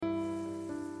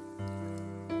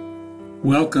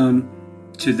Welcome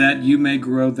to That You May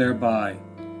Grow Thereby,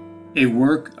 a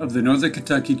work of the Northern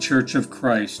Kentucky Church of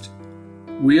Christ.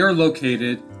 We are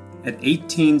located at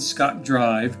 18 Scott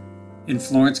Drive in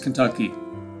Florence, Kentucky.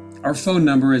 Our phone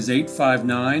number is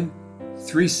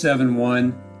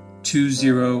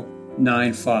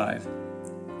 859-371-2095.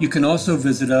 You can also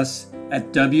visit us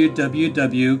at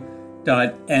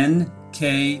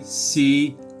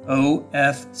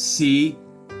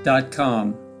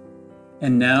www.nkcofc.com.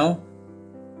 And now,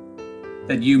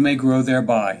 that you may grow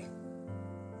thereby.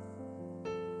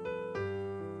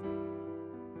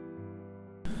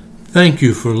 Thank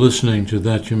you for listening to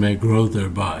That You May Grow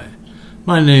Thereby.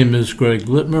 My name is Greg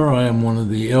Littmer. I am one of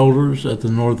the elders at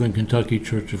the Northern Kentucky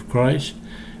Church of Christ,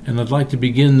 and I'd like to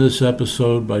begin this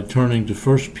episode by turning to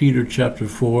 1 Peter chapter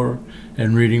 4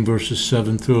 and reading verses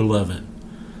 7 through 11.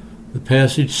 The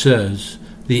passage says,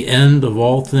 "The end of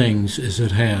all things is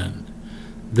at hand.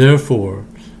 Therefore,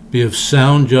 be of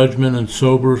sound judgment and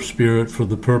sober spirit for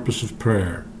the purpose of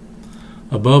prayer.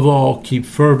 Above all, keep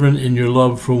fervent in your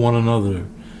love for one another,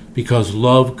 because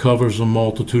love covers a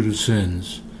multitude of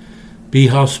sins. Be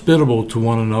hospitable to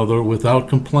one another without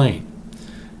complaint.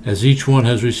 As each one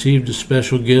has received a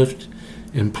special gift,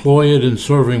 employ it in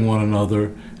serving one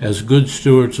another as good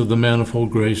stewards of the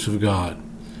manifold grace of God.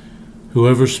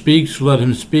 Whoever speaks, let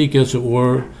him speak as it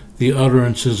were the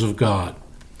utterances of God.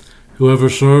 Whoever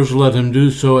serves, let him do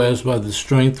so as by the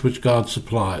strength which God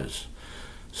supplies,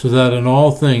 so that in all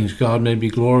things God may be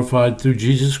glorified through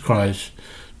Jesus Christ,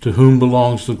 to whom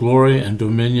belongs the glory and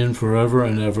dominion forever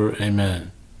and ever.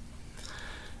 Amen."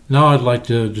 Now I'd like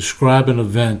to describe an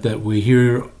event that we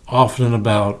hear often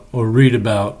about or read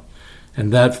about,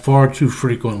 and that far too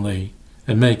frequently,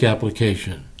 and make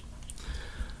application.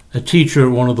 A teacher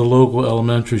at one of the local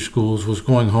elementary schools was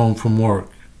going home from work.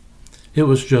 It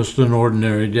was just an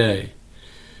ordinary day.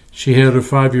 She had her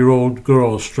 5-year-old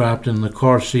girl strapped in the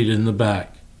car seat in the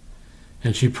back,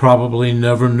 and she probably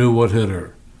never knew what hit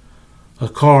her. A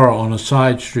car on a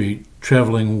side street,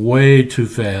 traveling way too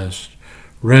fast,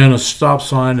 ran a stop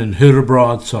sign and hit her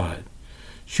broadside.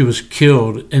 She was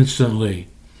killed instantly,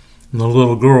 and the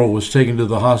little girl was taken to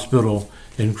the hospital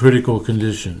in critical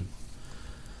condition.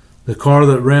 The car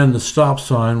that ran the stop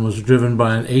sign was driven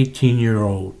by an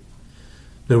 18-year-old.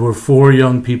 There were 4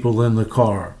 young people in the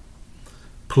car.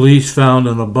 Police found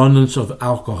an abundance of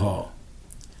alcohol.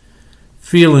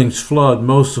 Feelings flood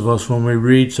most of us when we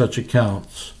read such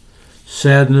accounts.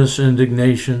 Sadness,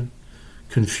 indignation,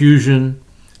 confusion,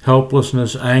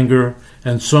 helplessness, anger,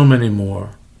 and so many more.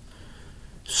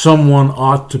 Someone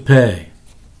ought to pay.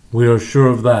 We are sure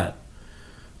of that.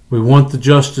 We want the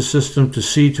justice system to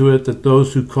see to it that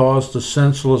those who caused the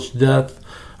senseless death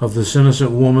of this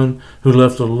innocent woman who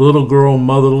left a little girl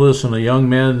motherless and a young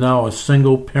man now a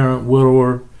single-parent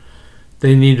widower,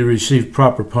 they need to receive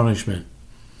proper punishment.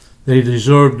 They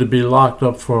deserve to be locked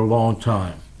up for a long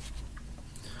time.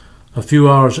 A few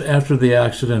hours after the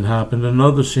accident happened,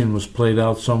 another scene was played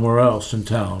out somewhere else in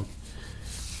town.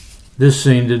 This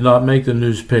scene did not make the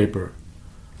newspaper.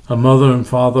 A mother and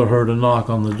father heard a knock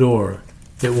on the door.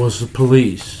 It was the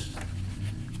police.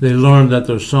 They learned that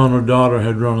their son or daughter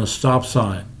had run a stop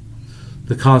sign.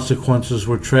 The consequences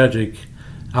were tragic.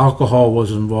 Alcohol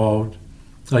was involved.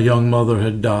 A young mother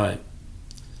had died.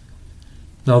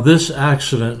 Now this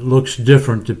accident looks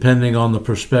different depending on the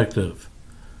perspective.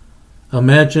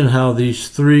 Imagine how these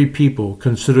 3 people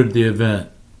considered the event.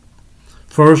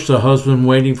 First, a husband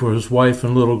waiting for his wife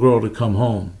and little girl to come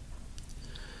home.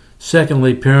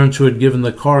 Secondly, parents who had given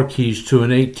the car keys to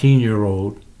an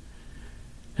 18-year-old.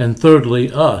 And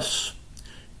thirdly, us,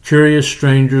 curious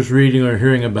strangers reading or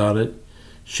hearing about it,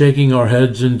 shaking our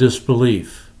heads in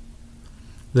disbelief.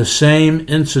 The same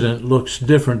incident looks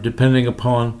different depending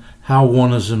upon how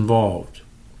one is involved.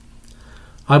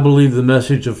 I believe the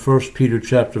message of 1 Peter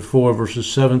chapter 4, verses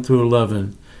 7 through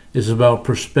 11 is about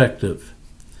perspective.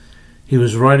 He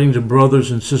was writing to brothers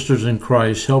and sisters in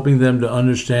Christ, helping them to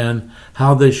understand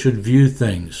how they should view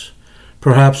things,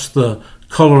 perhaps the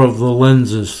color of the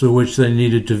lenses through which they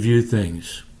needed to view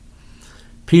things.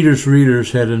 Peter's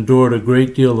readers had endured a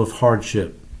great deal of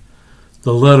hardship.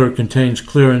 The letter contains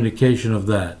clear indication of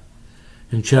that.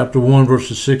 In chapter 1,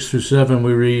 verses 6 through 7,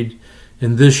 we read,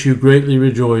 "In this you greatly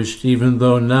rejoiced, even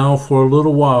though now for a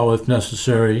little while, if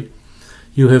necessary,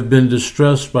 you have been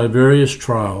distressed by various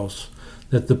trials,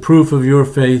 that the proof of your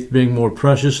faith, being more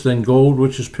precious than gold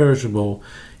which is perishable,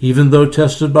 even though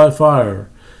tested by fire,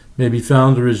 may be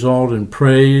found to result in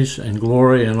praise and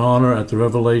glory and honor at the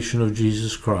revelation of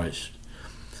Jesus Christ."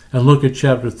 And look at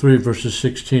chapter 3, verses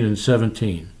 16 and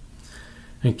 17.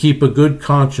 "And keep a good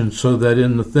conscience, so that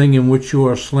in the thing in which you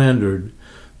are slandered,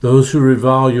 Those who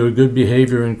revile your good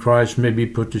behavior in Christ may be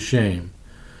put to shame.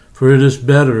 For it is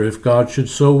better, if God should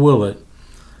so will it,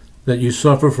 that you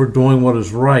suffer for doing what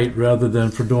is right rather than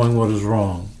for doing what is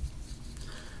wrong.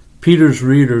 Peter's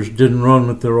readers didn't run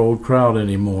with their old crowd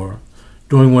anymore,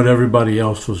 doing what everybody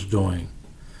else was doing.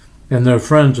 And their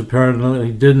friends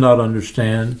apparently did not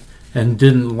understand and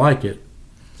didn't like it.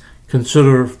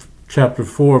 Consider chapter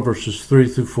 4, verses 3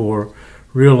 through 4,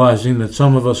 realizing that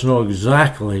some of us know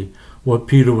exactly what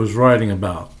Peter was writing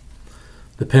about.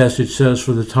 The passage says,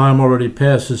 "For the time already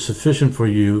past is sufficient for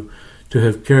you to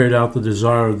have carried out the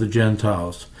desire of the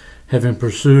Gentiles, having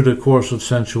pursued a course of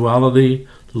sensuality,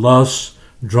 lusts,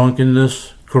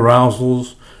 drunkenness,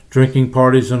 carousals, drinking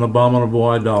parties, and abominable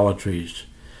idolatries.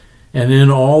 And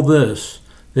in all this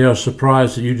they are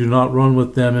surprised that you do not run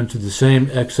with them into the same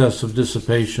excess of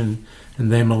dissipation,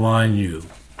 and they malign you."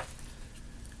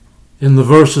 In the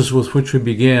verses with which we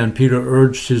began, Peter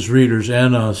urged his readers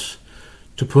and us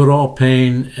to put all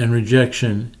pain and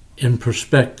rejection in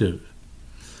perspective.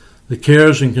 The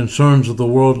cares and concerns of the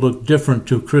world look different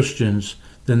to Christians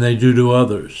than they do to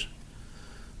others.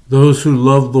 Those who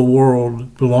love the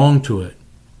world belong to it.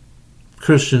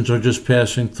 Christians are just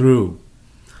passing through.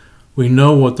 We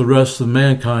know what the rest of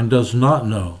mankind does not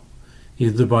know,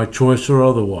 either by choice or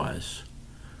otherwise.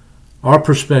 Our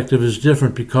perspective is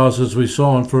different because, as we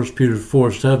saw in 1 Peter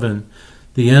 4:7,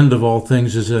 the end of all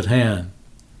things is at hand.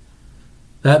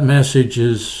 That message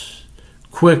is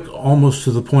quick, almost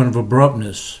to the point of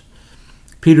abruptness.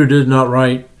 Peter did not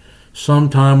write,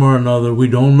 "Sometime or another, we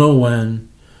don't know when,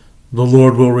 the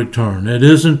Lord will return. It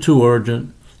isn't too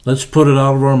urgent. Let's put it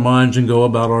out of our minds and go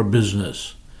about our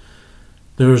business."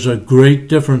 There is a great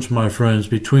difference, my friends,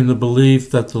 between the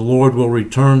belief that the Lord will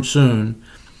return soon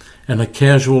and a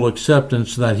casual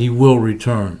acceptance that he will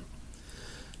return.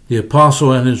 The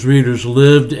apostle and his readers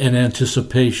lived in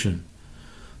anticipation.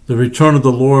 The return of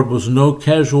the Lord was no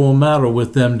casual matter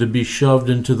with them to be shoved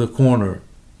into the corner.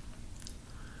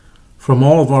 From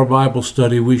all of our Bible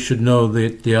study, we should know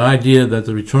that the idea that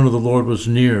the return of the Lord was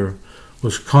near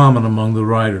was common among the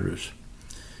writers.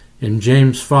 In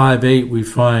James 5:8 we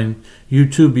find, "You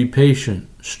too be patient,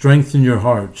 strengthen your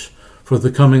hearts, for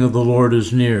the coming of the Lord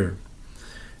is near."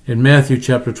 In Matthew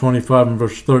chapter 25 and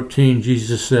verse 13,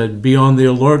 Jesus said, "Be on the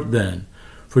alert then,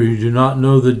 for you do not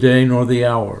know the day nor the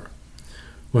hour."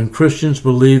 When Christians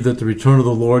believe that the return of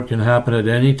the Lord can happen at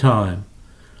any time,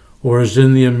 or is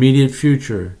in the immediate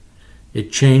future,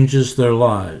 it changes their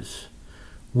lives.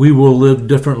 We will live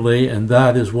differently, and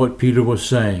that is what Peter was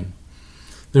saying.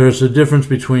 There is a difference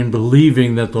between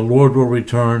believing that the Lord will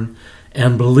return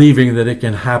and believing that it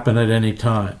can happen at any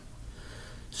time.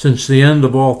 Since the end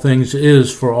of all things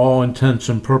is, for all intents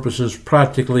and purposes,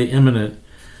 practically imminent,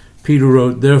 Peter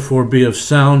wrote, "Therefore be of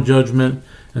sound judgment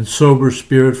and sober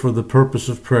spirit for the purpose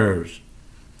of prayers."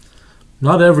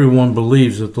 Not everyone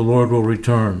believes that the Lord will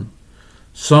return.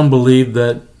 Some believe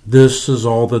that this is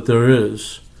all that there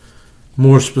is.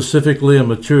 More specifically, a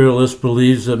materialist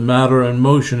believes that matter and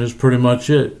motion is pretty much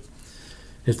it.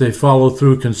 If they follow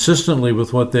through consistently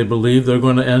with what they believe, they're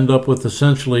going to end up with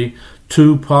essentially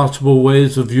two possible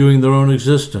ways of viewing their own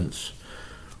existence.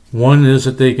 One is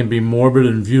that they can be morbid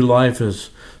and view life as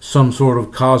some sort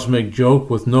of cosmic joke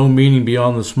with no meaning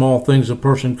beyond the small things a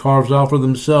person carves out for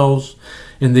themselves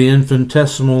in the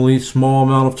infinitesimally small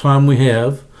amount of time we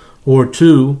have. Or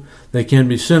two, they can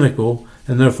be cynical,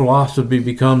 and their philosophy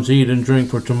becomes eat and drink,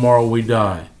 for tomorrow we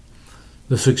die.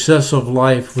 The success of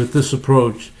life with this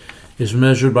approach is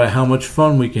measured by how much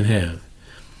fun we can have.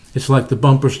 It's like the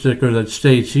bumper sticker that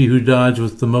states, "He who dies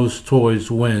with the most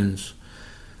toys wins."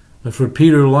 But for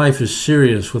Peter, life is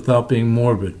serious without being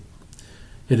morbid.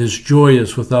 It is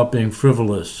joyous without being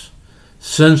frivolous.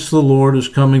 Since the Lord is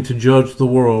coming to judge the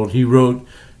world, he wrote,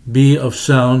 "Be of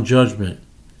sound judgment."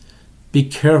 Be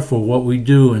careful what we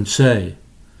do and say.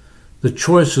 The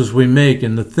choices we make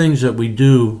and the things that we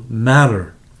do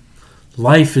matter.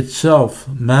 Life itself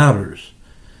matters.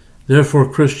 Therefore,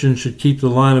 Christians should keep the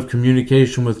line of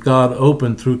communication with God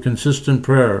open through consistent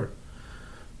prayer.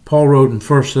 Paul wrote in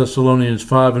 1 Thessalonians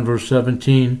 5 and verse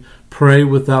 17, "Pray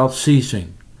without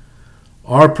ceasing."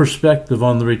 Our perspective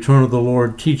on the return of the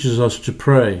Lord teaches us to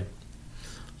pray.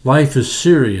 Life is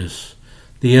serious.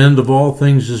 The end of all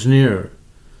things is near.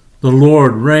 The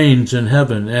Lord reigns in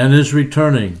heaven and is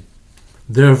returning.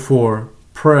 Therefore,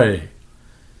 pray.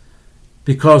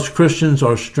 Because Christians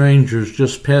are strangers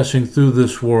just passing through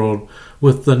this world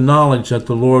with the knowledge that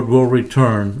the Lord will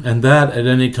return, and that at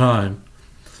any time,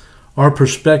 our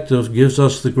perspective gives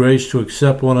us the grace to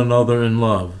accept one another in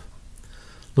love.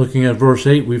 Looking at verse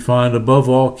 8, we find, "Above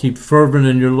all, keep fervent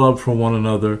in your love for one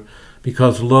another,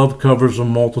 because love covers a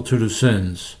multitude of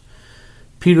sins.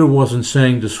 Peter wasn't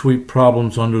saying to sweep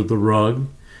problems under the rug.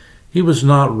 He was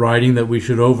not writing that we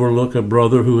should overlook a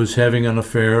brother who is having an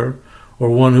affair or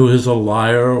one who is a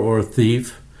liar or a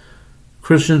thief.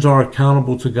 Christians are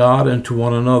accountable to God and to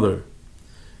one another.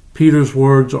 Peter's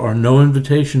words are no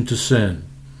invitation to sin.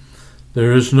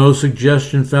 There is no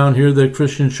suggestion found here that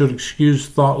Christians should excuse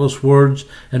thoughtless words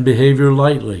and behavior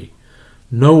lightly.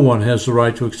 No one has the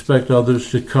right to expect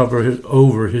others to cover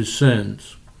over his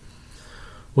sins.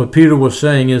 What Peter was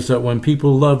saying is that when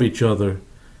people love each other,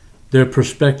 their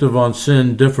perspective on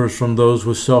sin differs from those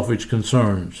with selfish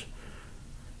concerns.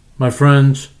 My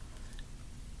friends,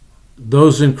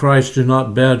 those in Christ do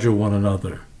not badger one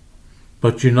another,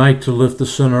 but unite to lift the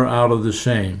sinner out of the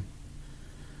shame.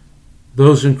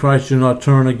 Those in Christ do not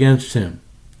turn against him.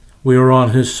 We are on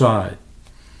his side.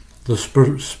 The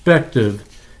perspective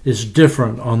is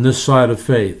different on this side of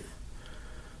faith.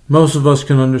 Most of us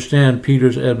can understand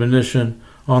Peter's admonition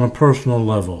on a personal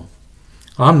level.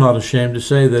 I'm not ashamed to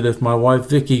say that if my wife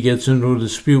Vicky gets into a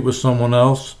dispute with someone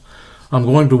else, I'm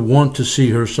going to want to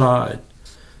see her side.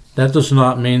 That does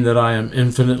not mean that I am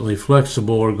infinitely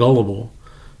flexible or gullible.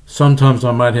 Sometimes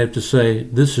I might have to say,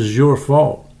 this is your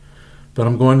fault, but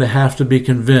I'm going to have to be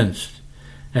convinced,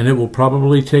 and it will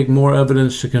probably take more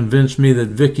evidence to convince me that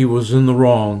Vicky was in the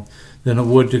wrong than it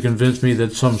would to convince me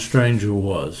that some stranger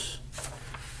was.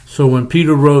 So when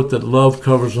Peter wrote that love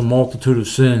covers a multitude of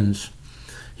sins,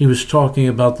 he was talking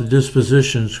about the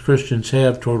dispositions Christians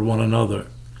have toward one another.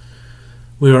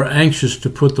 We are anxious to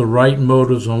put the right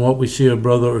motives on what we see a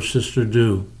brother or sister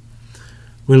do.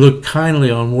 We look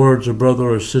kindly on words a brother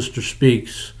or sister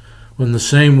speaks when the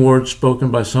same words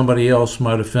spoken by somebody else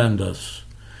might offend us.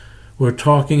 We're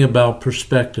talking about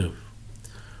perspective.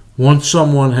 Once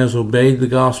someone has obeyed the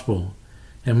gospel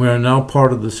and we are now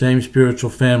part of the same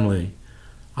spiritual family,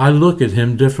 I look at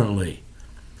him differently.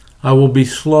 I will be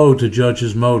slow to judge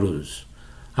his motives.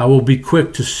 I will be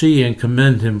quick to see and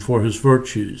commend him for his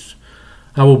virtues.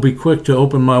 I will be quick to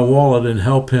open my wallet and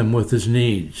help him with his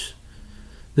needs.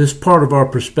 This part of our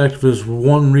perspective is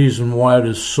one reason why it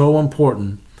is so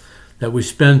important that we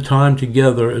spend time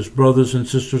together as brothers and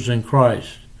sisters in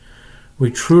Christ.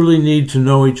 We truly need to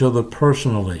know each other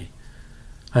personally.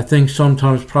 I think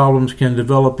sometimes problems can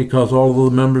develop because all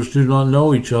of the members do not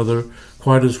know each other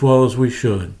quite as well as we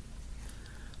should.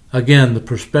 Again, the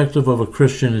perspective of a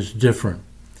Christian is different.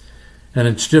 And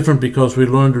it's different because we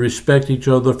learn to respect each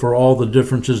other for all the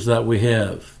differences that we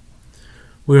have.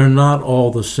 We are not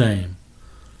all the same.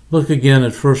 Look again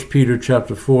at 1 Peter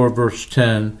chapter 4, verse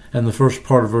 10 and the first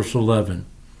part of verse 11.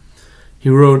 He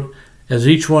wrote, "As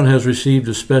each one has received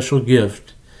a special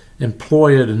gift,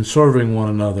 employ it in serving one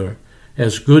another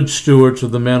as good stewards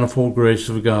of the manifold grace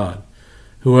of God.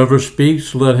 Whoever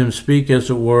speaks, let him speak as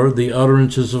it were the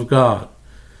utterances of God.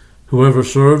 Whoever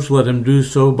serves, let him do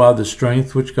so by the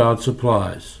strength which God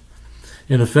supplies."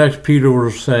 In effect, Peter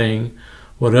was saying,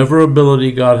 whatever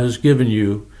ability God has given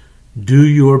you, do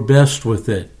your best with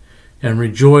it, and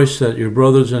rejoice that your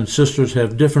brothers and sisters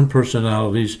have different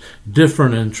personalities,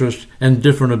 different interests, and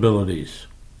different abilities.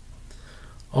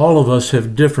 All of us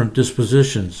have different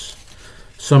dispositions.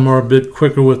 Some are a bit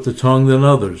quicker with the tongue than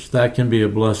others. That can be a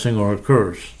blessing or a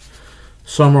curse.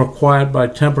 Some are quiet by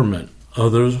temperament.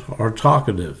 Others are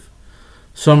talkative.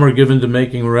 Some are given to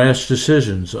making rash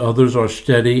decisions. Others are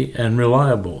steady and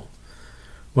reliable.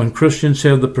 When Christians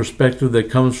have the perspective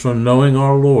that comes from knowing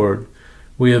our Lord,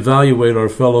 we evaluate our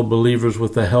fellow believers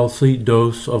with a healthy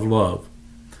dose of love.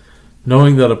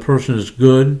 Knowing that a person is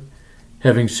good,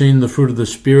 having seen the fruit of the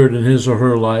Spirit in his or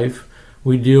her life,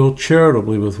 we deal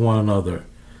charitably with one another.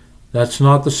 That's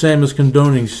not the same as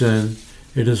condoning sin.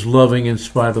 It is loving in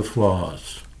spite of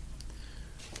flaws.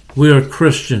 We are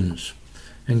Christians,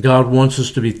 and God wants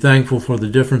us to be thankful for the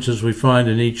differences we find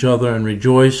in each other and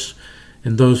rejoice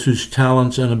in those whose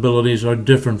talents and abilities are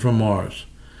different from ours.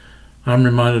 I'm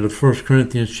reminded of 1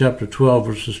 Corinthians chapter 12,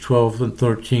 verses 12 and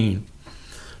 13.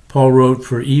 Paul wrote,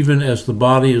 "For even as the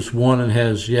body is one and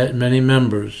has yet many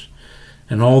members,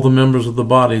 and all the members of the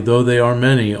body, though they are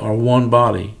many, are one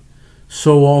body,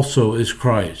 so also is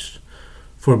Christ.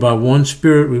 For by one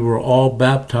Spirit we were all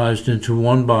baptized into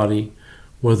one body,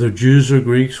 whether Jews or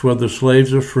Greeks, whether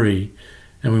slaves or free,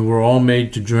 and we were all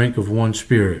made to drink of one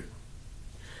Spirit."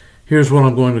 Here's what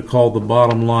I'm going to call the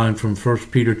bottom line from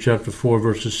 1 Peter chapter 4,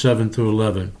 verses 7 through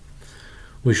 11.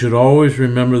 We should always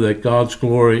remember that God's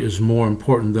glory is more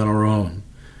important than our own.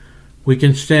 We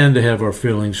can stand to have our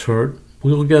feelings hurt.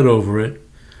 We'll get over it.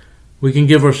 We can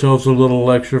give ourselves a little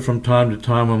lecture from time to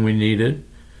time when we need it.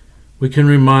 We can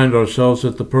remind ourselves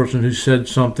that the person who said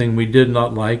something we did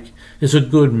not like is a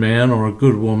good man or a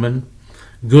good woman.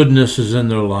 Goodness is in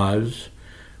their lives.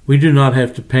 We do not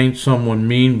have to paint someone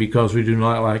mean because we do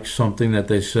not like something that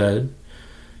they said.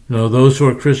 No, those who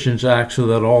are Christians act so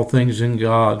that all things in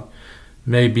God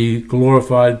may be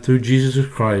glorified through Jesus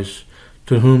Christ,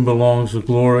 to whom belongs the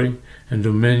glory and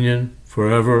dominion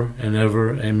forever and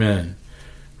ever. Amen.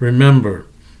 Remember,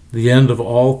 the end of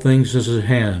all things is at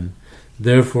hand.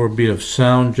 Therefore be of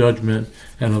sound judgment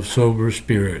and of sober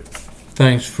spirit.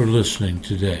 Thanks for listening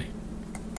today.